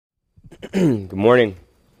Good morning.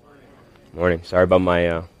 Morning. Sorry about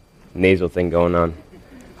my nasal thing going on.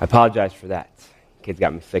 I apologize for that. Kids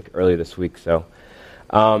got me sick earlier this week. So,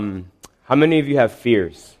 how many of you have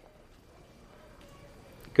fears?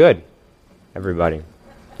 Good. Everybody.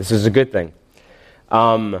 This is a good thing.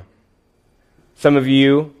 Some of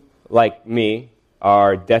you, like me,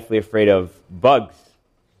 are deathly afraid of bugs.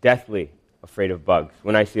 Deathly afraid of bugs.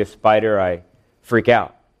 When I see a spider, I freak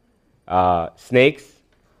out. Snakes,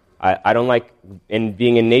 I don't like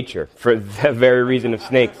being in nature for the very reason of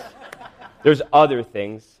snakes. There's other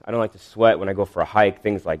things. I don't like to sweat when I go for a hike,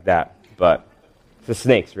 things like that. But it's the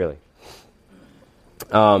snakes, really.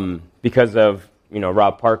 Because of,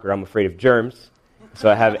 Rob Parker, I'm afraid of germs.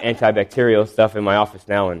 So I have antibacterial stuff in my office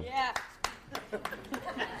now. And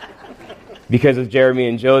because of Jeremy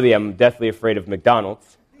and Jody, I'm deathly afraid of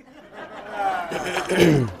McDonald's.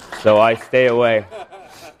 So I stay away.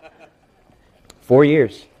 4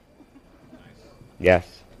 years.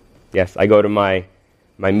 Yes. I go to my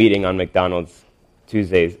meeting on McDonald's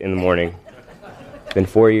Tuesdays in the morning. It's been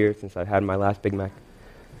 4 years since I've had my last Big Mac.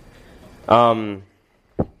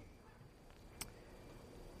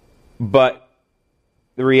 But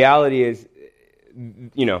the reality is,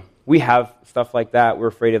 we have stuff like that. We're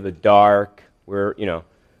afraid of the dark. We're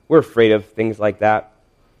afraid of things like that.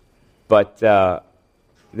 But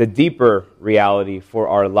the deeper reality for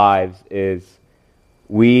our lives is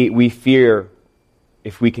we fear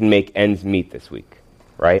if we can make ends meet this week,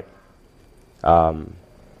 right?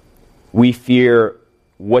 We fear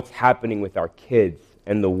what's happening with our kids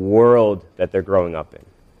and the world that they're growing up in,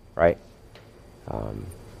 right?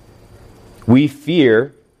 We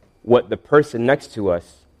fear what the person next to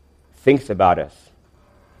us thinks about us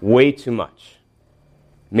way too much.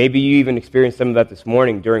 Maybe you even experienced some of that this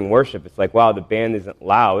morning during worship. It's like, wow, the band isn't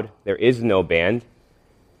loud. There is no band.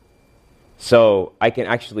 So I can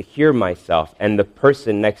actually hear myself, and the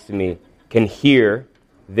person next to me can hear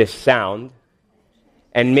this sound.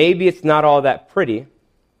 And maybe it's not all that pretty,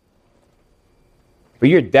 but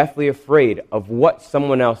you're deathly afraid of what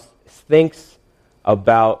someone else thinks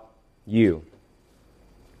about you.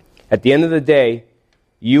 At the end of the day,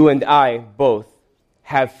 you and I both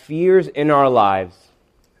have fears in our lives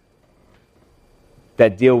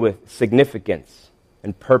that deal with significance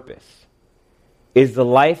and purpose. Is the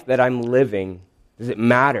life that I'm living, does it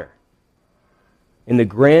matter? In the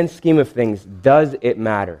grand scheme of things, does it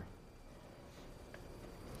matter?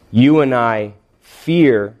 You and I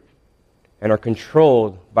fear and are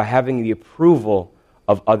controlled by having the approval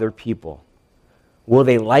of other people. Will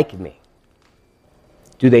they like me?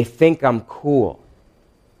 Do they think I'm cool?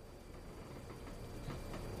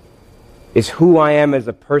 Is who I am as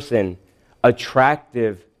a person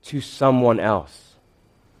attractive to someone else?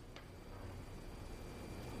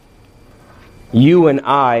 You and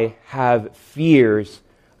I have fears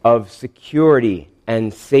of security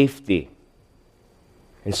and safety.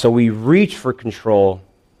 And so we reach for control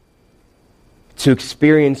to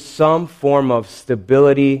experience some form of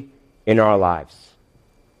stability in our lives.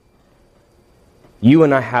 You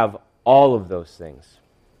and I have all of those things.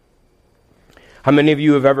 How many of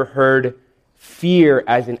you have ever heard FEAR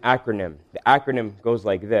as an acronym? The acronym goes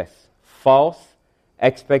like this: false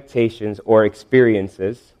expectations or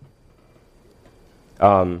experiences.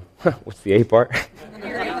 What's the A part?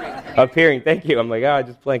 Appearing. Thank you. I'm like, I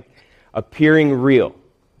just blanked. Appearing real,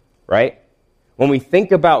 right? When we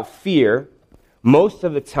think about fear, most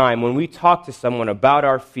of the time when we talk to someone about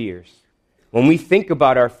our fears, when we think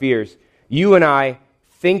about our fears, you and I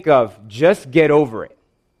think of just get over it.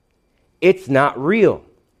 It's not real.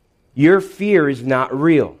 Your fear is not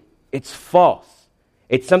real. It's false.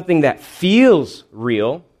 It's something that feels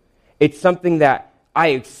real. It's something that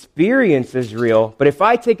I experience as real, but if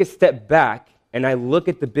I take a step back and I look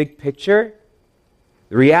at the big picture,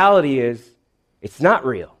 the reality is it's not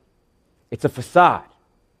real. It's a facade,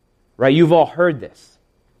 right? You've all heard this.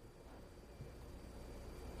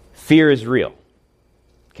 Fear is real,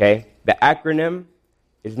 okay? The acronym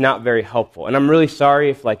is not very helpful, and I'm really sorry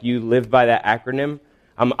if you live by that acronym.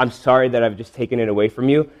 I'm sorry that I've just taken it away from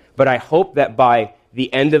you, but I hope that by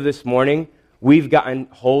the end of this morning, we've gotten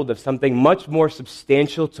hold of something much more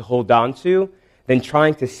substantial to hold on to than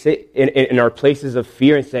trying to sit in our places of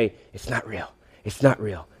fear and say, it's not real, it's not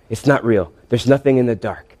real, it's not real. There's nothing in the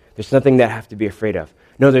dark. There's nothing that I have to be afraid of.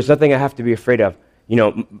 No, there's nothing I have to be afraid of.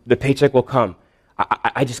 The paycheck will come.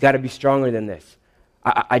 I just got to be stronger than this.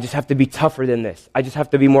 I just have to be tougher than this. I just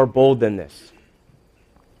have to be more bold than this.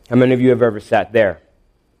 How many of you have ever sat there?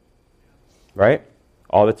 Right?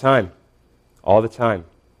 All the time. All the time.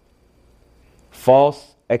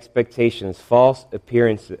 False expectations, false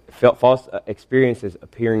experiences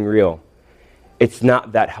appearing real. it's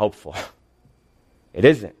not that helpful. It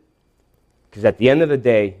isn't. Because at the end of the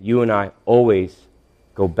day, you and I always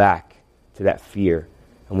go back to that fear,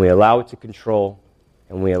 and we allow it to control,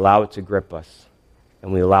 and we allow it to grip us,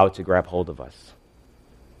 and we allow it to grab hold of us.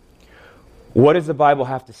 What does the Bible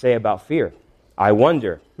have to say about fear? I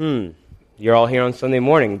wonder. You're all here on Sunday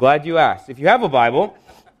morning. Glad you asked. If you have a Bible,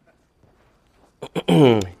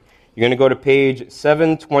 you're going to go to page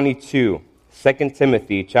 722, 2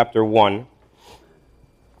 Timothy chapter 1.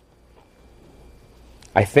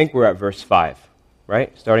 I think we're at verse 5,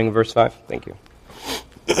 right? Starting in verse 5? Thank you.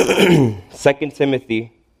 2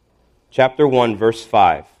 Timothy chapter 1, verse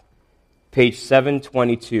 5. Page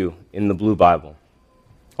 722 in the Blue Bible.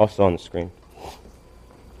 Also on the screen.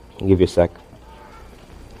 I'll give you a sec.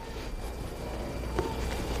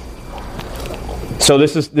 So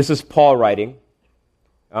this is Paul writing.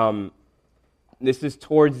 This is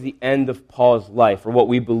towards the end of Paul's life, or what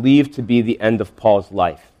we believe to be the end of Paul's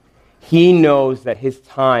life. He knows that his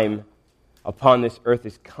time upon this earth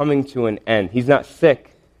is coming to an end. He's not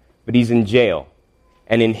sick, but he's in jail.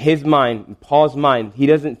 And in his mind, in Paul's mind, he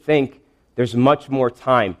doesn't think there's much more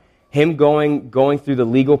time. Him going through the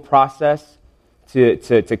legal process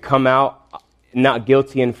to come out not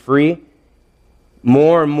guilty and free,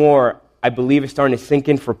 more and more, I believe, is starting to sink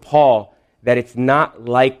in for Paul that it's not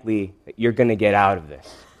likely that you're going to get out of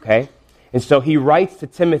this, okay? And so he writes to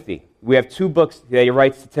Timothy. We have 2 books that he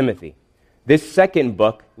writes to Timothy. This second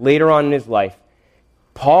book, later on in his life,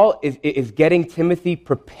 Paul is getting Timothy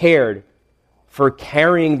prepared for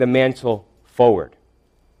carrying the mantle forward.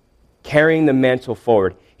 Carrying the mantle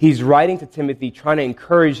forward. He's writing to Timothy, trying to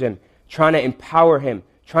encourage him, trying to empower him,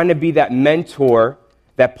 trying to be that mentor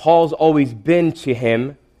that Paul's always been to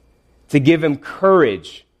him, to give him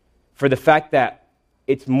courage for the fact that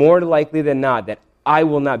it's more likely than not that I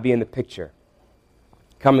will not be in the picture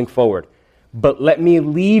coming forward. But let me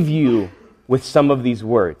leave you with some of these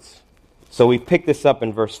words. So we pick this up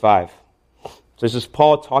in verse 5. So this is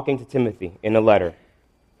Paul talking to Timothy in a letter.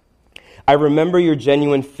 I remember your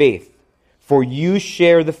genuine faith, for you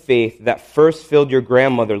share the faith that first filled your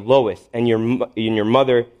grandmother Lois and your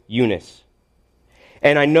mother Eunice.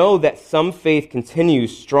 And I know that some faith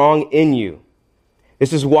continues strong in you.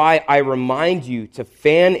 This is why I remind you to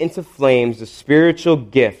fan into flames the spiritual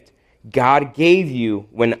gift God gave you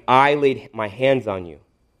when I laid my hands on you.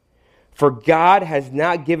 For God has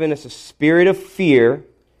not given us a spirit of fear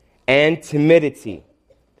and timidity,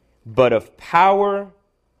 but of power,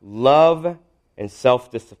 love, and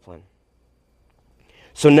self-discipline.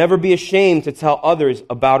 So never be ashamed to tell others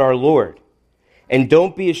about our Lord. And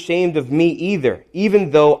don't be ashamed of me either, even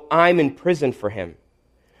though I'm in prison for him.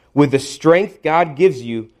 With the strength God gives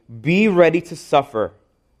you, be ready to suffer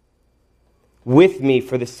with me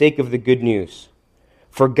for the sake of the good news.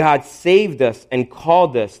 For God saved us and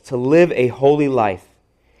called us to live a holy life.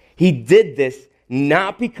 He did this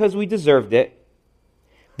not because we deserved it,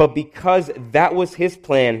 but because that was his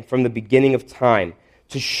plan from the beginning of time,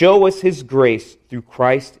 to show us his grace through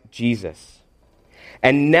Christ Jesus.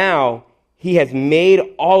 And now he has made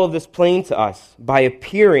all of this plain to us by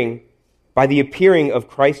the appearing of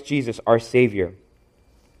Christ Jesus, our Savior.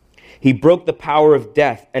 He broke the power of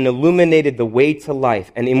death and illuminated the way to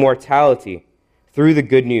life and immortality through the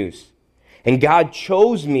good news. And God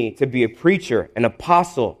chose me to be a preacher, an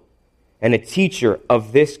apostle, and a teacher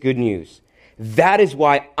of this good news. That is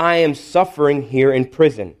why I am suffering here in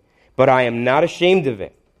prison, but I am not ashamed of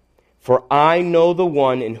it. For I know the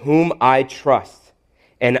one in whom I trust,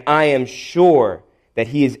 and I am sure that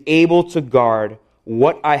he is able to guard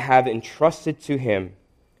what I have entrusted to him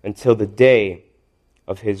until the day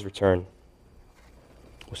of his return.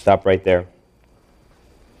 We'll stop right there.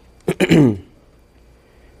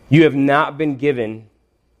 You have not been given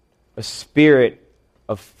a spirit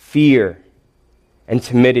of fear and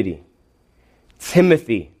timidity.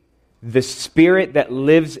 Timothy, the spirit that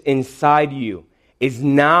lives inside you is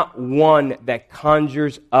not one that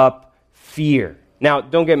conjures up fear. Now,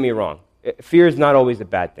 don't get me wrong. Fear is not always a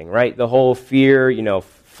bad thing, right? The whole fear,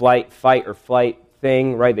 fight or flight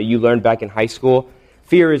thing, right, that you learned back in high school,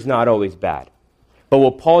 fear is not always bad. But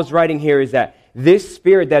what Paul's writing here is that this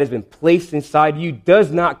spirit that has been placed inside you does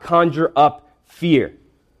not conjure up fear.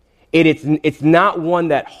 It's not one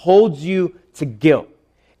that holds you to guilt.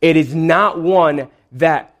 It is not one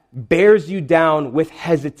that bears you down with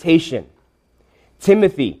hesitation.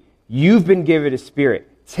 Timothy, you've been given a spirit.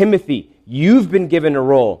 Timothy, you've been given a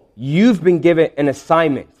role. You've been given an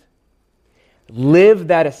assignment. Live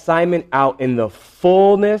that assignment out in the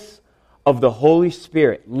fullness of the Holy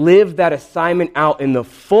Spirit. Live that assignment out in the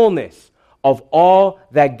fullness of all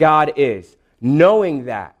that God is, knowing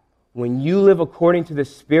that when you live according to the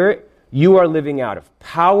Spirit, you are living out of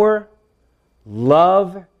power,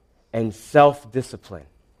 love, and self-discipline.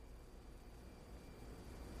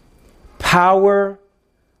 Power,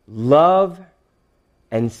 love,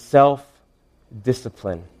 and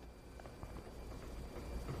self-discipline.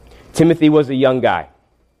 Timothy was a young guy.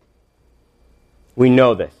 We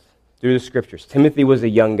know this through the scriptures. Timothy was a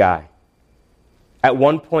young guy. At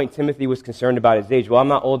one point, Timothy was concerned about his age. Well, I'm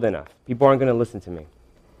not old enough. People aren't going to listen to me.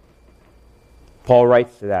 Paul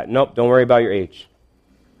writes to that. Nope, don't worry about your age.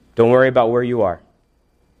 Don't worry about where you are.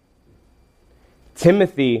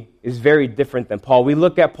 Timothy is very different than Paul. We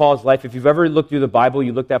look at Paul's life. If you've ever looked through the Bible,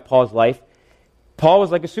 you looked at Paul's life. Paul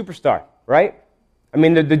was like a superstar, right? I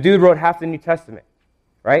mean, the dude wrote half the New Testament,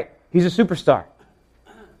 right? He's a superstar.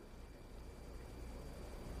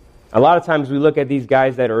 A lot of times we look at these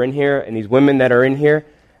guys that are in here and these women that are in here,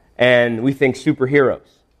 and we think superheroes,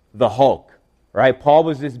 the Hulk, right? Paul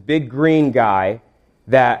was this big green guy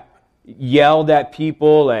that yelled at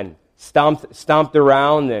people and stomped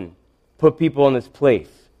around and put people in this place,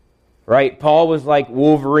 right? Paul was like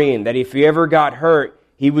Wolverine, that if he ever got hurt,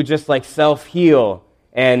 he would just like self-heal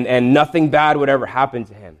and nothing bad would ever happen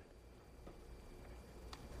to him.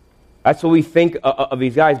 That's what we think of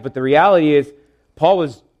these guys, but the reality is Paul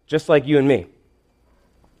was just like you and me.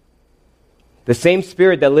 The same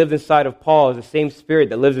spirit that lived inside of Paul is the same spirit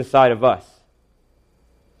that lives inside of us.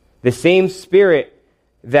 The same spirit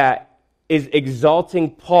that is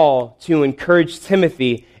exalting Paul to encourage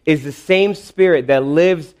Timothy is the same spirit that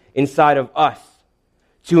lives inside of us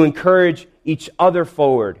to encourage each other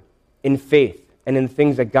forward in faith and in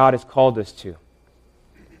things that God has called us to.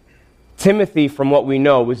 Timothy, from what we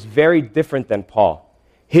know, was very different than Paul.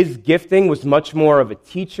 His gifting was much more of a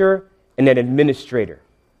teacher and an administrator.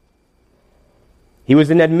 He was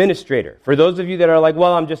an administrator. For those of you that are like,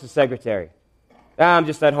 well, I'm just a secretary. I'm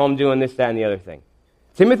just at home doing this, that, and the other thing.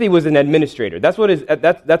 Timothy was an administrator. That's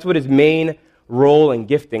what his main role and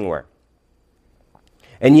gifting were.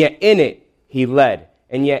 And yet in it, he led.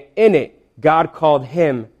 And yet in it, God called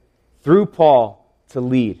him, through Paul, to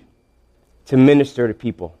lead, to minister to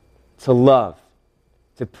people, to love,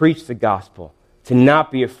 to preach the gospel, to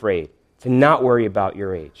not be afraid, to not worry about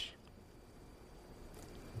your age.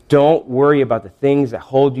 Don't worry about the things that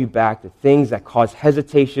hold you back, the things that cause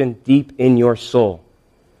hesitation deep in your soul.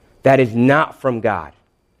 That is not from God.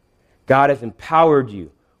 God has empowered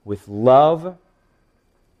you with love,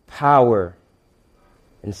 power,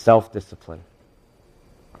 and self-discipline.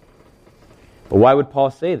 But why would Paul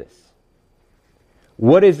say this?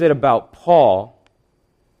 What is it about Paul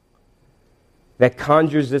that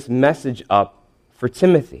conjures this message up for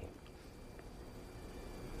Timothy?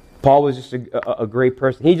 Paul was just a great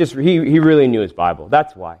person. He really knew his Bible.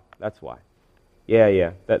 That's why.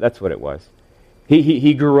 Yeah. That's what it was.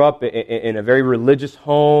 He grew up in a very religious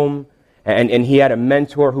home, and he had a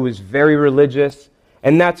mentor who was very religious,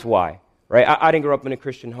 and that's why, right? I didn't grow up in a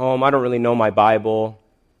Christian home. I don't really know my Bible.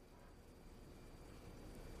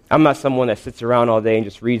 I'm not someone that sits around all day and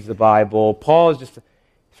just reads the Bible. Paul is just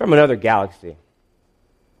from another galaxy.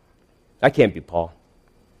 I can't be Paul.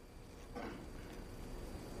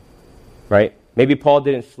 Right? Maybe Paul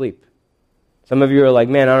didn't sleep. Some of you are like,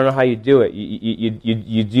 man, I don't know how you do it.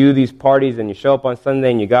 You do these parties and you show up on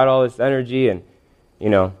Sunday and you got all this energy and,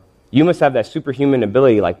 you must have that superhuman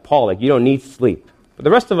ability like Paul. Like, you don't need sleep. But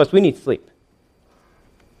the rest of us, we need sleep.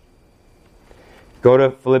 Go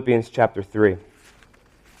to Philippians chapter 3.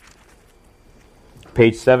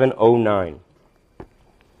 Page 709.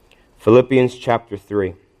 Philippians chapter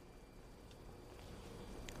 3.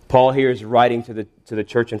 Paul here is writing to the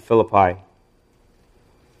church in Philippi.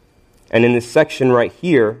 And in this section right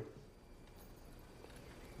here,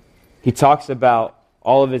 he talks about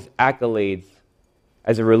all of his accolades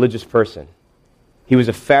as a religious person. He was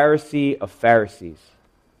a Pharisee of Pharisees.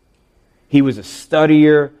 He was a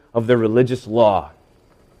studier of the religious law.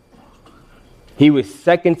 He was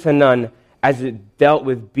second to none as it dealt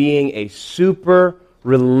with being a super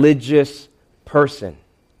religious person.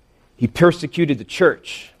 He persecuted the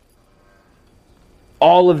church.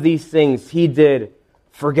 All of these things he did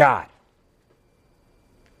for God.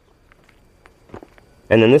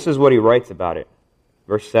 And then this is what he writes about it.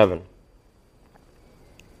 Verse 7.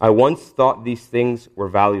 I once thought these things were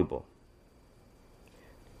valuable,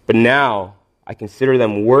 but now I consider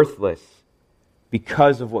them worthless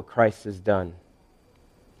because of what Christ has done.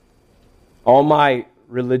 All my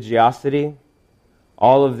religiosity,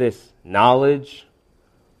 all of this knowledge,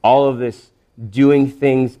 all of this doing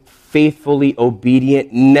things faithfully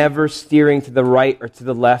obedient, never steering to the right or to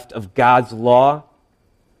the left of God's law,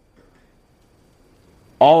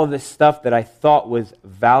 all of this stuff that I thought was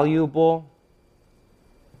valuable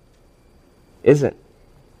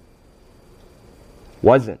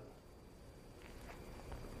wasn't.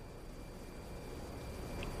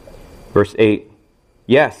 Verse 8,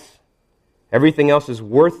 yes, everything else is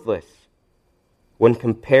worthless when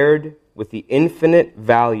compared with the infinite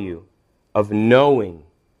value of knowing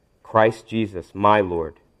Christ Jesus, my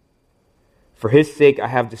Lord. For his sake I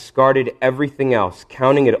have discarded everything else,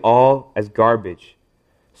 counting it all as garbage,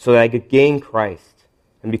 so that I could gain Christ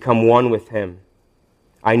and become one with him.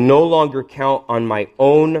 I no longer count on my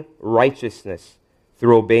own righteousness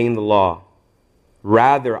through obeying the law.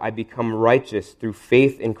 Rather, I become righteous through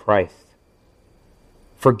faith in Christ.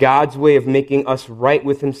 For God's way of making us right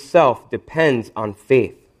with himself depends on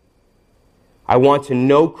faith. I want to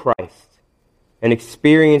know Christ and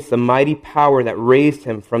experience the mighty power that raised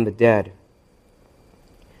him from the dead.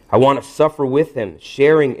 I want to suffer with him,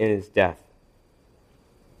 sharing in his death,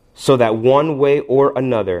 so that one way or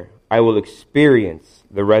another I will experience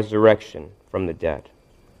the resurrection from the dead.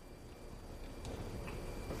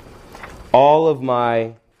 All of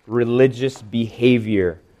my religious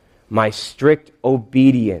behavior, my strict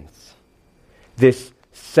obedience, this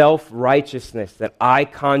self-righteousness that I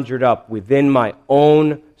conjured up within my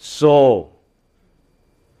own soul,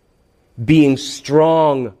 being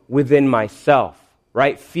strong within myself,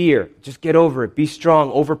 right? Fear, just get over it, be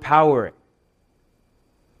strong, overpower it.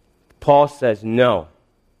 Paul says, no.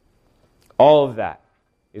 All of that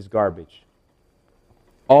is garbage.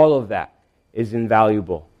 All of that is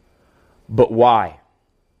invaluable. But why?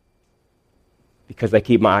 Because I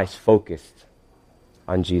keep my eyes focused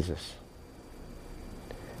on Jesus.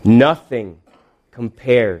 Nothing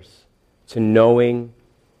compares to knowing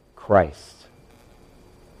Christ.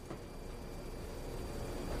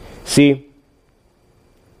 See,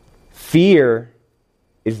 fear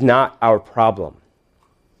is not our problem.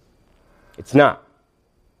 It's not.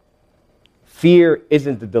 Fear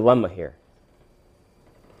isn't the dilemma here.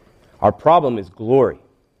 Our problem is glory.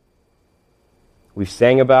 We've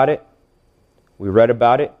sang about it. We read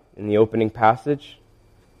about it in the opening passage.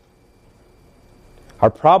 Our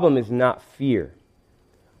problem is not fear.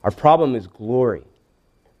 Our problem is glory.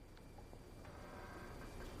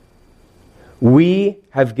 We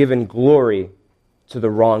have given glory to the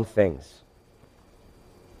wrong things.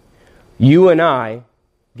 You and I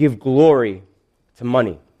give glory to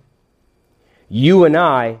money. You and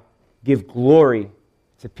I give glory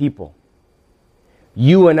to people.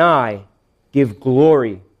 You and I give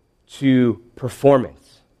glory to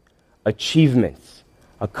performance, achievements,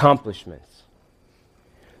 accomplishments.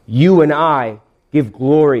 You and I give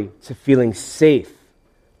glory to feeling safe,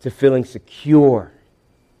 to feeling secure.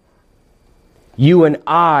 You and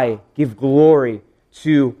I give glory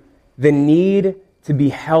to the need to be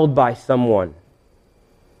held by someone.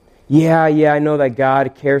 Yeah, I know that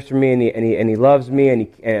God cares for me and He loves me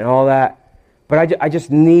and all that, but I just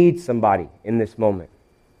need somebody in this moment.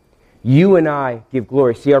 You and I give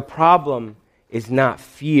glory. See, our problem is not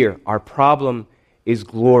fear. Our problem is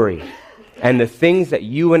glory. And the things that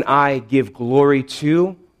you and I give glory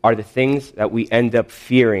to are the things that we end up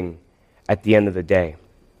fearing at the end of the day.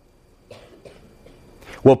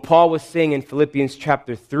 What Paul was saying in Philippians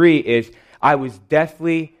chapter 3 is, I was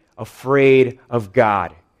deathly afraid of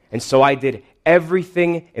God. And so I did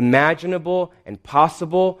everything imaginable and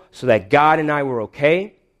possible so that God and I were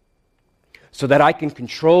okay, so that I can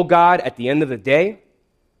control God at the end of the day,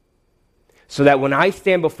 so that when I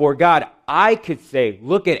stand before God, I could say,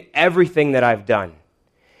 look at everything that I've done.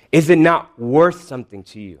 Is it not worth something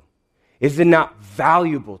to you? Is it not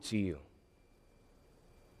valuable to you?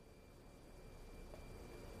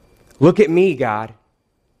 Look at me, God.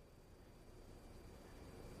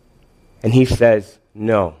 And He says,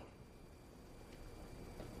 no.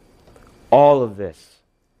 All of this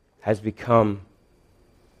has become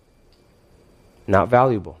not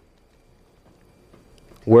valuable,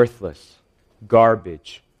 worthless,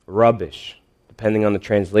 garbage, rubbish, depending on the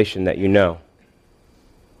translation that you know.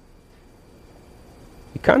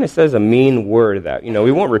 He kind of says a mean word that,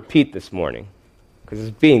 we won't repeat this morning because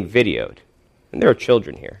it's being videoed, and there are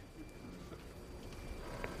children here.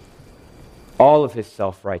 All of his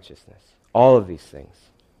self-righteousness, all of these things.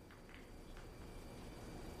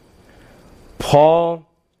 Paul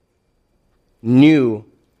knew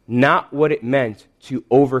not what it meant to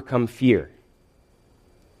overcome fear.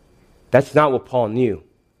 That's not what Paul knew.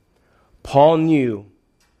 Paul knew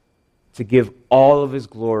to give all of his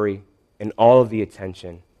glory and all of the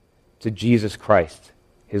attention to Jesus Christ,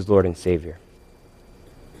 his Lord and Savior.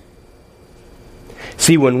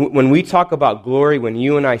 See, when we talk about glory, when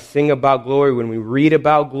you and I sing about glory, when we read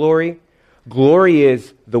about glory, Glory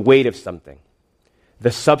is the weight of something,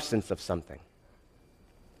 the substance of something.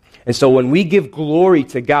 And so when we give glory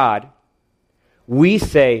to God, we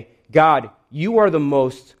say, God, you are the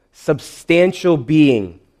most substantial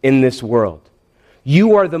being in this world.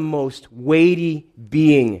 You are the most weighty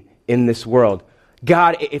being in this world.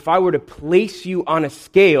 God, if I were to place you on a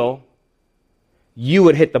scale, you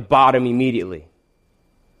would hit the bottom immediately.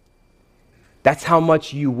 That's how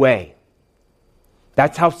much you weigh.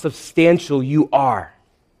 That's how substantial you are.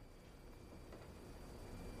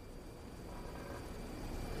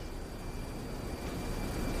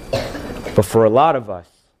 But for a lot of us,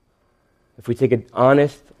 if we take an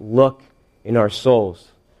honest look in our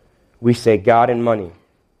souls, we say God and money.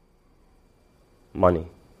 Money.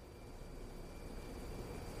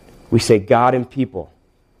 We say God and people.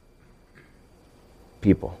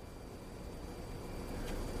 People.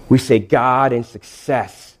 We say God and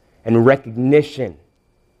success and recognition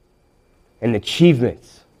and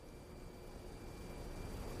achievements.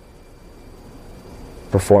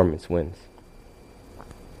 Performance wins.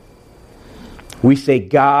 We say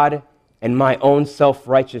God and my own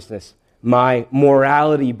self-righteousness, my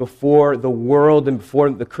morality before the world and before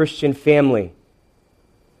the Christian family.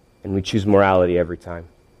 And we choose morality every time.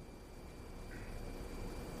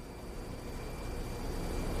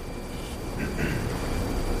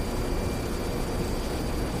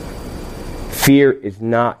 Fear is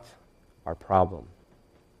not our problem.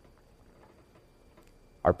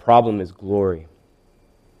 Our problem is glory.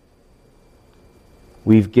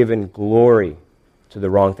 We've given glory to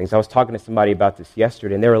the wrong things. I was talking to somebody about this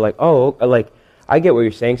yesterday, and they were like, "Oh, like I get what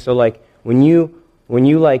you're saying. So, like when you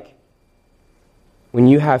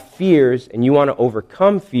have fears and you want to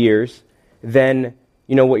overcome fears, then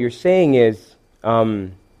what you're saying is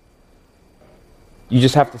you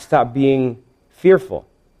just have to stop being fearful."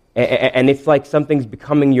 And it's like something's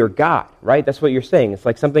becoming your God, right? That's what you're saying. It's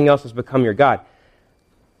like something else has become your God.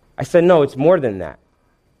 I said, no, it's more than that.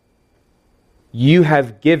 You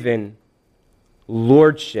have given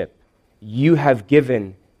lordship. You have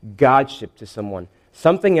given godship to someone.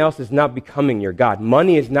 Something else is not becoming your God.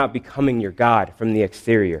 Money is not becoming your God from the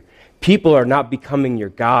exterior. People are not becoming your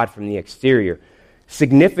God from the exterior.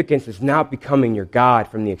 Significance is not becoming your God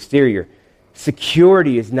from the exterior.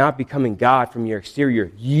 Security is not becoming God from your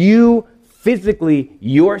exterior. You physically,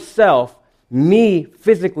 yourself, me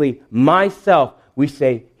physically, myself, we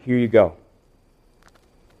say, here you go.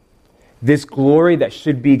 This glory that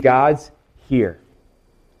should be God's, here.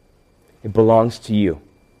 It belongs to you.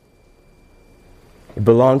 It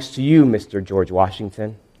belongs to you, Mr. George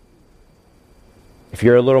Washington. If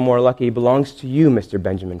you're a little more lucky, it belongs to you, Mr.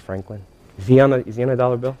 Benjamin Franklin. Is he on a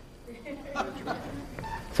dollar bill?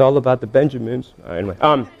 It's all about the Benjamins. Anyway,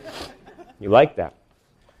 you like that?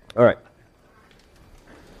 All right.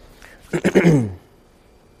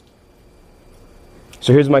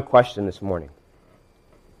 So here's my question this morning.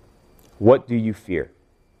 What do you fear?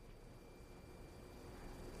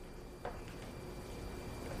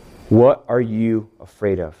 What are you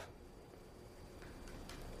afraid of?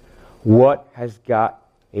 What has got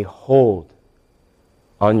a hold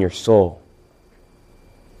on your soul?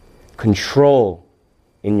 Control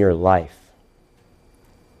in your life.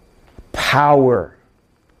 Power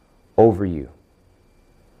over you.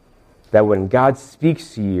 That when God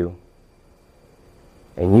speaks to you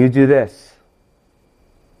and you do this,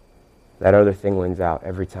 that other thing wins out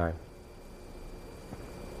every time.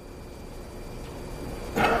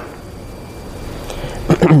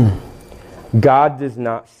 God does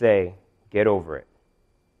not say, get over it.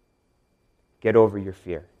 Get over your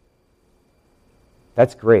fear.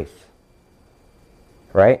 That's grace.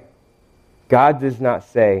 Right? God does not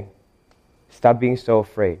say, stop being so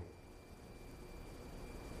afraid.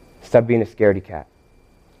 Stop being a scaredy cat.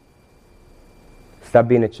 Stop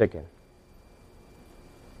being a chicken.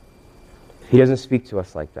 He doesn't speak to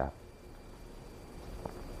us like that.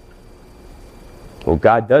 What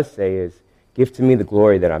God does say is, give to me the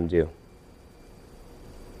glory that I'm due.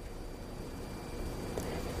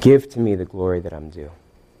 Give to me the glory that I'm due.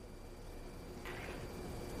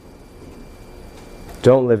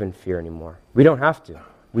 Don't live in fear anymore. We don't have to.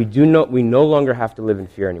 We no longer have to live in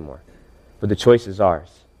fear anymore. But the choice is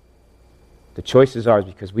ours. The choice is ours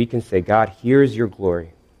because we can say, God, here's your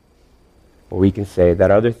glory. Or we can say, that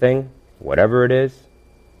other thing, whatever it is,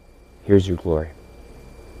 here's your glory.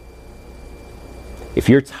 If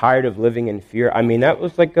you're tired of living in fear, that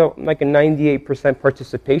was like a 98%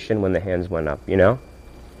 participation when the hands went up,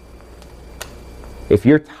 If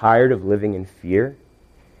you're tired of living in fear,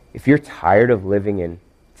 if you're tired of living in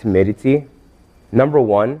timidity, number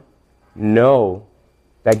one, know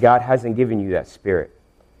that God hasn't given you that spirit.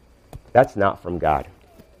 That's not from God.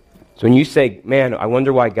 So when you say, man, I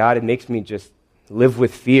wonder why God makes me just live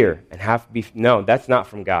with fear and have to be, no, that's not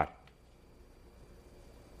from God.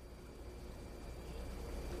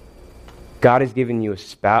 God has given you a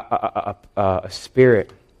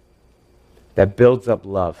spirit that builds up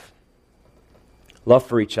love. Love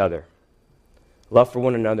for each other. Love for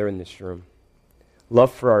one another in this room.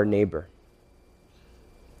 Love for our neighbor.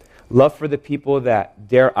 Love for the people that,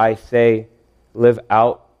 dare I say, live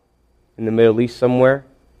out in the Middle East somewhere,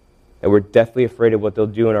 that we're deathly afraid of what they'll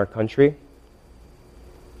do in our country.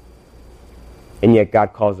 And yet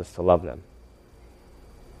God calls us to love them.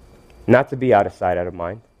 Not to be out of sight, out of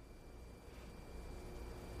mind.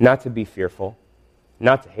 Not to be fearful.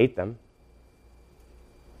 Not to hate them.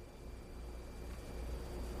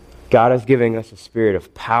 God is giving us a spirit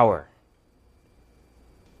of power.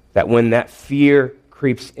 That when that fear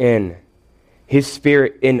creeps in, His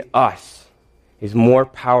Spirit in us is more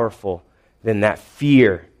powerful than that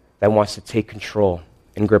fear that wants to take control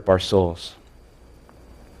and grip our souls.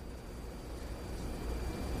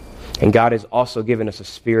 And God has also given us a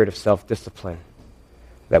spirit of self-discipline.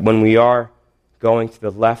 That when we are going to the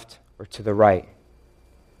left or to the right,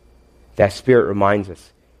 that Spirit reminds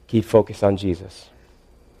us, keep focused on Jesus.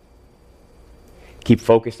 Keep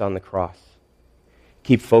focused on the cross.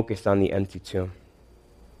 Keep focused on the empty tomb.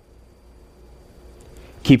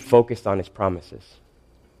 Keep focused on His promises.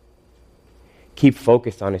 Keep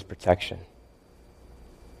focused on His protection.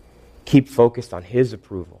 Keep focused on His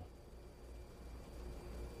approval.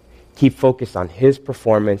 Keep focused on His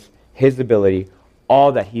performance, His ability,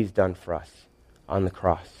 all that He's done for us on the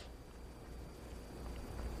cross.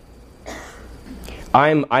 I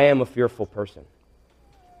am a fearful person.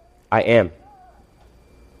 I am.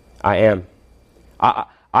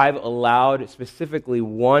 I've allowed specifically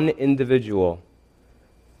one individual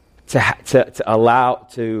to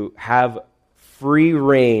have free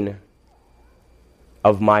reign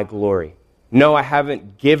of my glory. No, I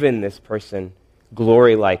haven't given this person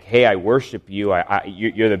glory like, hey, I worship you,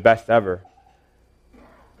 you're the best ever.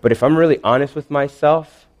 But if I'm really honest with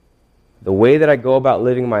myself, the way that I go about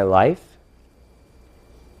living my life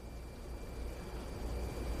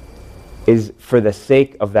is for the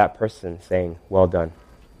sake of that person saying, well done,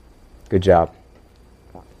 good job.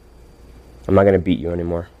 I'm not going to beat you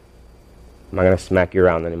anymore. I'm not going to smack you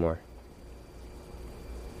around anymore.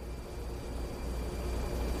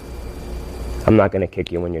 I'm not going to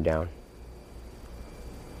kick you when you're down.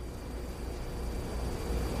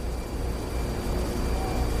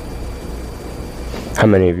 How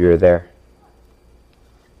many of you are there?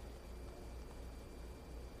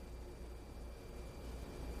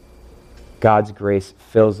 God's grace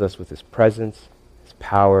fills us with His presence, His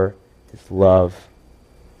power, His love,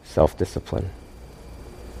 self-discipline.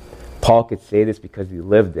 Paul could say this because he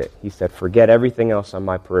lived it. He said, forget everything else on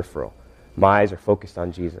my peripheral. My eyes are focused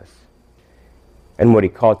on Jesus. And what he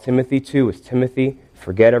called Timothy to was, Timothy,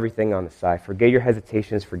 forget everything on the side. Forget your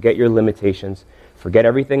hesitations. Forget your limitations. Forget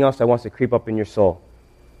everything else that wants to creep up in your soul.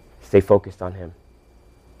 Stay focused on Him.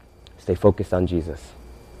 Stay focused on Jesus.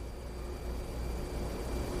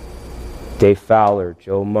 Dave Fowler,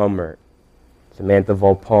 Joe Mummert, Samantha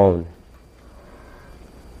Volpone,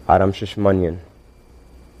 Adam Shishmanyan.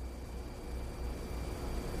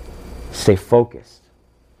 Stay focused.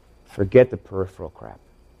 Forget the peripheral crap.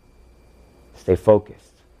 Stay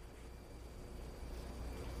focused.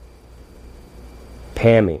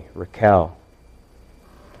 Pammy, Raquel,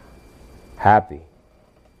 Happy,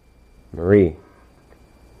 Marie.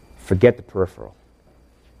 Forget the peripheral.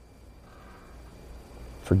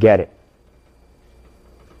 Forget it.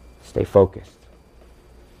 Stay focused.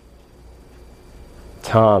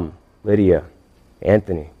 Tom, Lydia,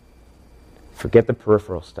 Anthony. Forget the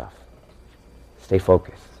peripheral stuff. Stay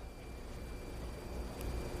focused.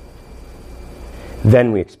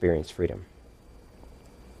 Then we experience freedom.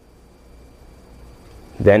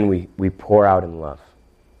 Then we pour out in love.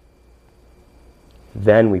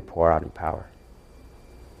 Then we pour out in power.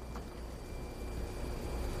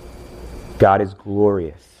 God is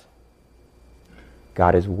glorious.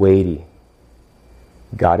 God is weighty.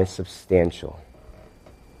 God is substantial.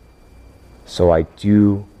 So I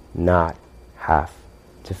do not have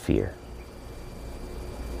to fear.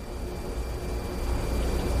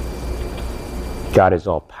 God is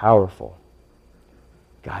all powerful.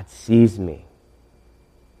 God sees me.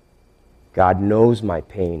 God knows my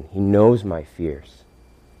pain. He knows my fears.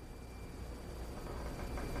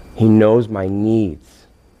 He knows my needs.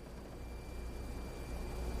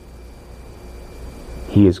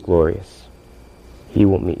 He is glorious. He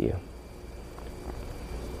will meet you.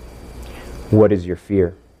 What is your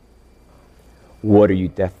fear? What are you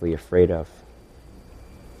deathly afraid of?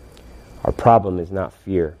 Our problem is not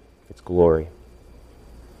fear, it's glory.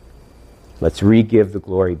 Let's re-give the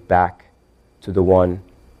glory back to the one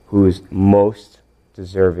who is most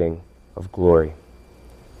deserving of glory,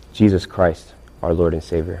 Jesus Christ, our Lord and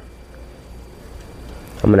Savior.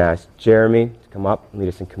 I'm going to ask Jeremy to come up and lead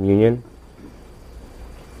us in communion,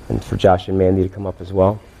 and for Josh and Mandy to come up as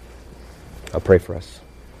well. I'll pray for us.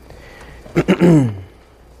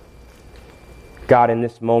 God, in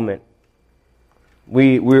this moment,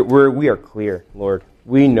 we are clear, Lord.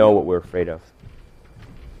 We know what we're afraid of.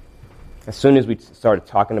 As soon as we started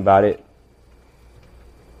talking about it,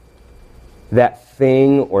 that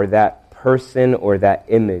thing or that person or that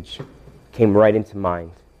image came right into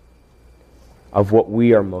mind of what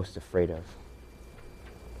we are most afraid of.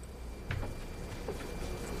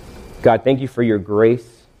 God, thank you for your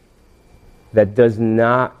grace that does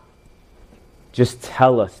not just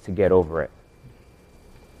tell us to get over it.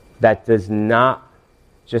 That does not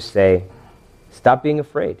just say, stop being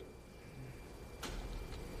afraid.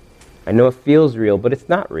 I know it feels real, but it's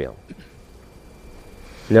not real.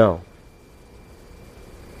 No.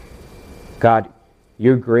 God,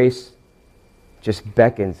 your grace just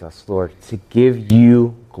beckons us, Lord, to give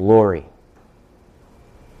you glory.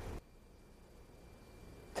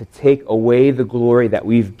 To take away the glory that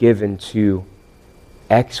we've given to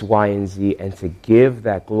X, Y, and Z, and to give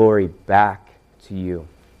that glory back to you.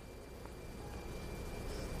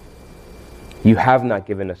 You have not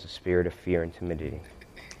given us a spirit of fear and timidity.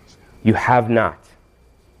 You have not.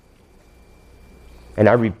 And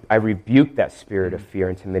I rebuke that spirit of fear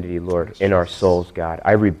and timidity, Lord, in our souls, God.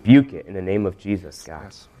 I rebuke it in the name of Jesus,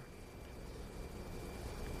 God.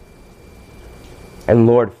 And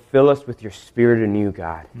Lord, fill us with your spirit anew,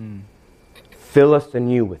 God. Fill us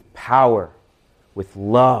anew with power, with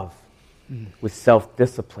love, with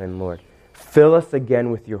self-discipline, Lord. Fill us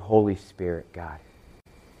again with your Holy Spirit, God.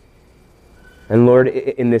 And Lord,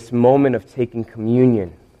 in this moment of taking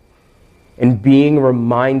communion and being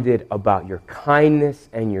reminded about your kindness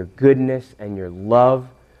and your goodness and your love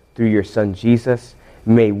through your Son Jesus,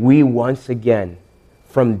 may we once again,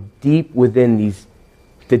 from deep within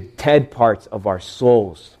the dead parts of our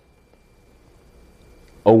souls,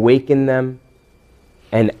 awaken them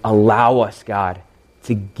and allow us, God,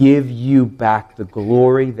 to give you back the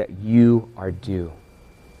glory that you are due.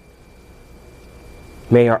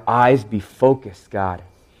 May our eyes be focused, God,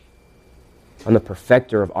 on the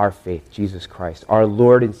perfecter of our faith, Jesus Christ, our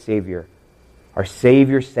Lord and Savior, our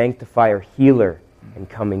Savior, sanctifier, healer, and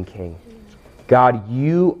coming King. God,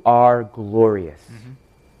 you are glorious,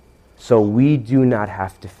 so we do not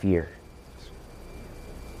have to fear.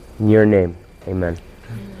 In your name, amen.